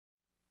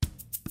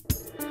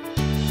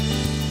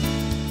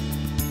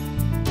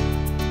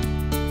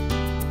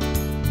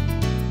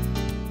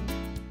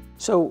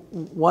So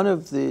one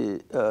of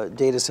the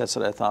data sets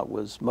that I thought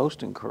was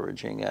most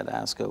encouraging at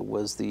ASCO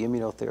was the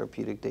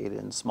immunotherapeutic data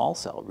in small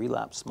cell,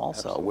 relapsed small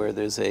cell, where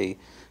there's a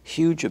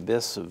huge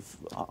abyss of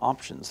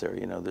options there.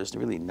 You know, there's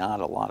really not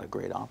a lot of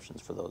great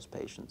options for those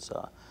patients.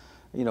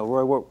 You know,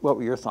 Roy, what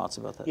were your thoughts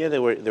about that? Yeah,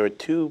 there were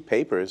two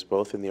papers,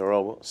 both in the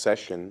oral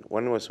session.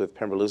 One was with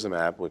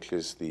pembrolizumab, which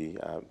is the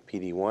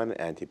PD-1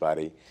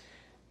 antibody.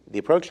 The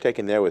approach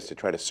taken there was to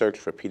try to search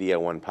for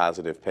PD-L1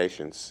 positive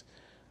patients.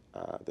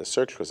 The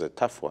search was a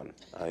tough one.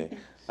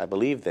 I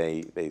believe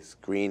they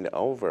screened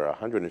over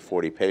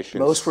 140 patients.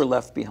 Most were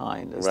left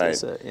behind, as right, they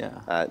said,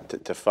 yeah.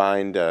 To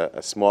find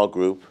a small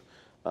group,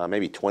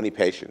 maybe 20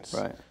 patients.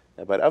 Right.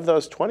 But of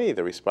those 20,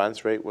 the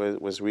response rate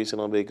was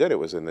reasonably good. It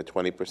was in the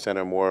 20%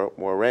 or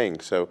more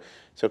range. So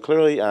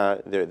clearly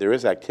there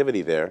is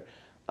activity there.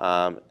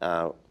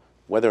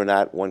 Whether or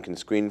not one can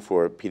screen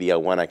for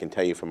PD-L1, I can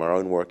tell you from our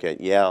own work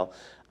at Yale,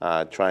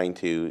 trying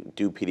to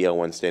do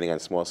PD-L1 staining on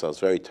small cells is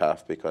very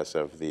tough because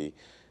of the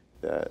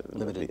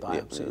limited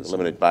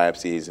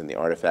biopsies and the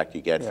artifact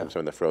you get from some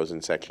of the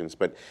frozen sections.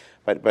 But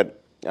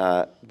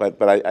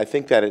I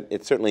think that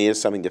it certainly is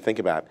something to think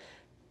about.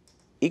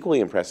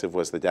 Equally impressive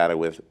was the data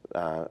with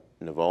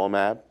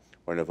nivolumab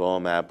or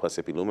nivolumab plus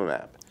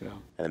ipilimumab. Yeah.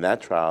 And in that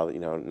trial, you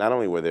know, not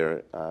only were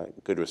there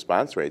good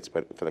response rates,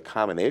 but for the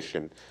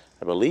combination,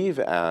 I believe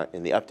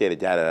in the updated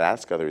data at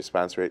ASCO, the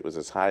response rate was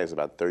as high as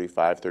about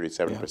 35,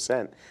 37%.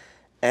 Yeah.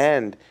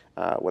 And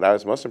what I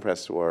was most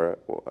impressed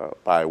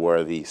by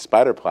were the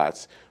spider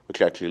plots,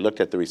 which actually looked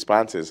at the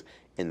responses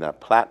in the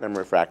platinum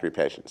refractory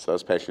patients.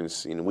 Those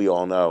patients, you know, we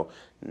all know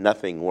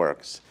nothing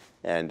works.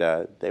 And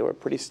they were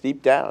pretty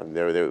steep down.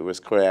 There was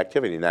clear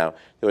activity. Now,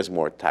 there was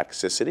more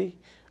toxicity.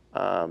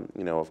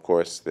 You know, of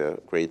course, the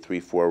grade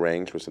 3-4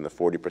 range was in the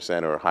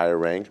 40% or higher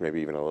range,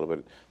 maybe even a little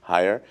bit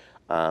higher.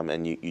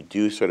 And you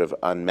do sort of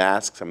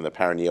unmask some of the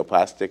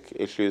paraneoplastic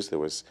issues. There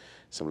was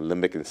some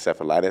limbic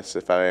encephalitis,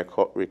 if I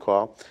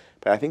recall.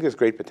 But I think there's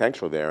great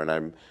potential there.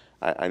 And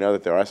I know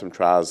that there are some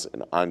trials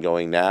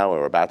ongoing now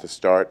or about to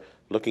start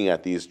looking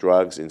at these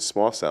drugs in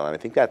small cell. And I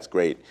think that's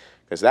great,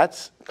 because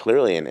that's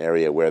clearly an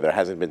area where there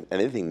hasn't been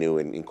anything new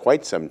in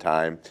quite some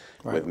time,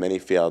 right, with many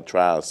failed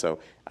trials. So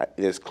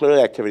there's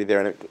clearly activity there,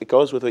 and it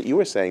goes with what you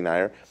were saying,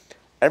 Naiyer.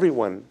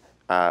 Everyone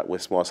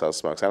with small cell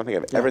smokes. I don't think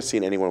I've ever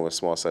seen anyone with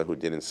small cell who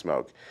didn't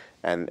smoke,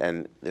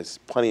 and there's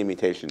plenty of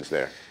mutations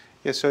there.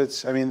 Yeah, so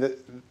it's, I mean,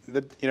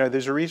 you know,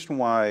 there's a reason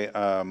why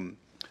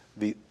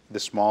the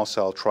small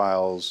cell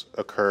trials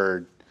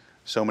occurred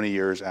so many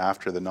years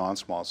after the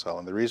non-small cell,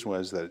 and the reason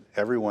was that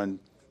everyone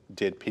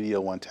did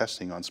PD-L1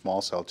 testing on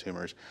small cell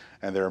tumors,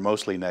 and they were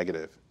mostly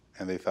negative.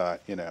 And they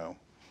thought, you know,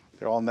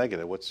 they're all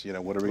negative. What's, you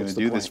know, what are we going to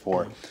do this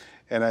for?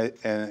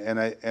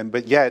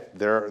 But yet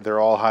they're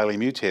all highly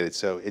mutated,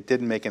 so it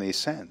didn't make any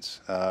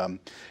sense.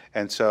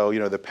 And so, you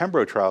know, the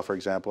Pembro trial, for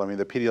example, I mean,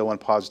 the PD-L1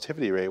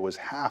 positivity rate was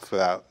half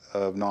that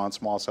of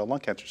non-small cell lung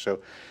cancer. So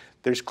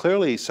there's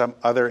clearly some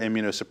other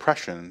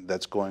immunosuppression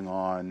that's going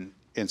on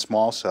in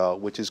small cell,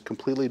 which is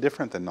completely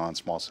different than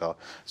non-small cell.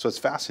 So it's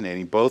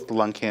fascinating. Both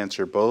lung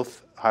cancer,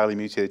 both highly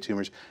mutated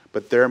tumors,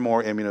 but they're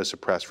more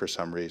immunosuppressed for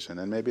some reason,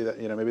 and maybe that,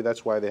 you know, maybe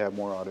that's why they have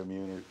more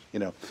autoimmune, or, you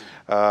know.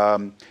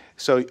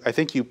 So I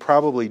think you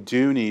probably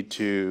do need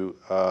to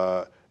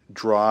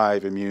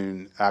drive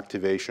immune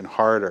activation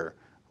harder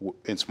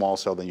in small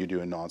cell than you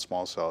do in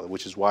non-small cell,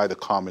 which is why the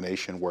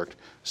combination worked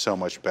so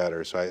much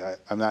better. So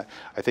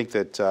I think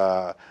that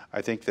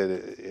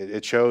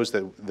it shows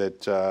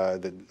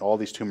that all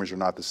these tumors are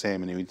not the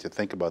same, and you need to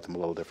think about them a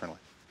little differently.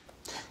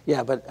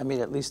 Yeah, but I mean,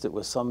 at least it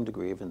was some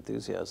degree of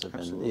enthusiasm,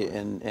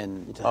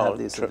 and to have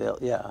these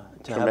available. Yeah,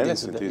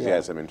 tremendous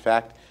enthusiasm. In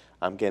fact,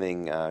 I'm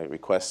getting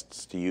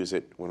requests to use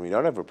it when we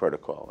don't have a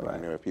protocol. Right.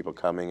 You know, people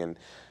coming, and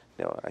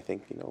you know, I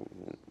think you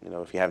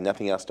know, if you have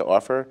nothing else to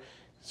offer,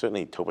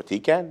 certainly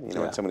topotecan. You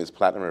know, when someone is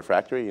platinum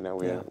refractory, you know,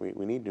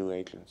 we need new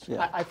agents.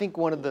 Yeah. I think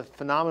one of the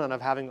phenomenon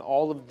of having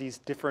all of these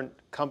different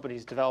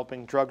companies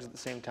developing drugs at the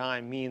same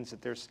time means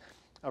that there's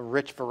a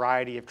rich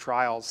variety of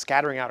trials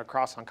scattering out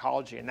across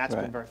oncology, and that's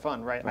been very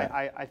fun, right?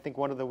 I think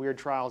one of the weird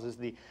trials is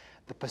the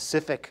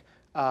Pacific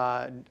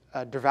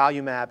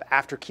durvalumab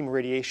after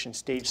chemoradiation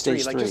stage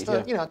 3, like just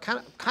a, you know,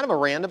 kind of a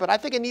random, but I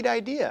think a neat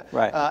idea.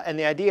 Right. And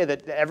the idea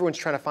that everyone's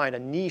trying to find a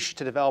niche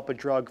to develop a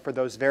drug for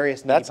those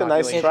various That's a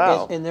nice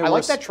trial. And I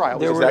like that trial.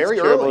 There was very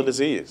curable early.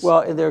 Disease.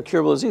 Well, they're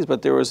curable disease,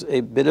 but there was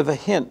a bit of a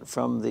hint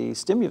from the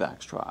Stimuvax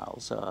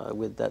trials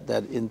with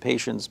that in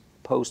patients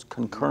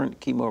post-concurrent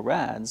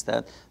chemorads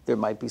that there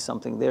might be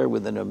something there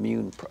with an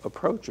immune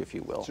approach, if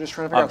you will. So just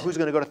trying to figure out who's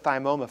going to go to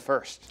thymoma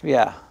first.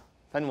 Yeah.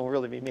 Then we'll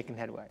really be making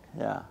headway.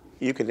 Yeah.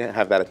 You can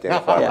have that at the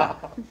end. Yeah.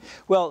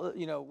 Well,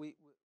 you know, we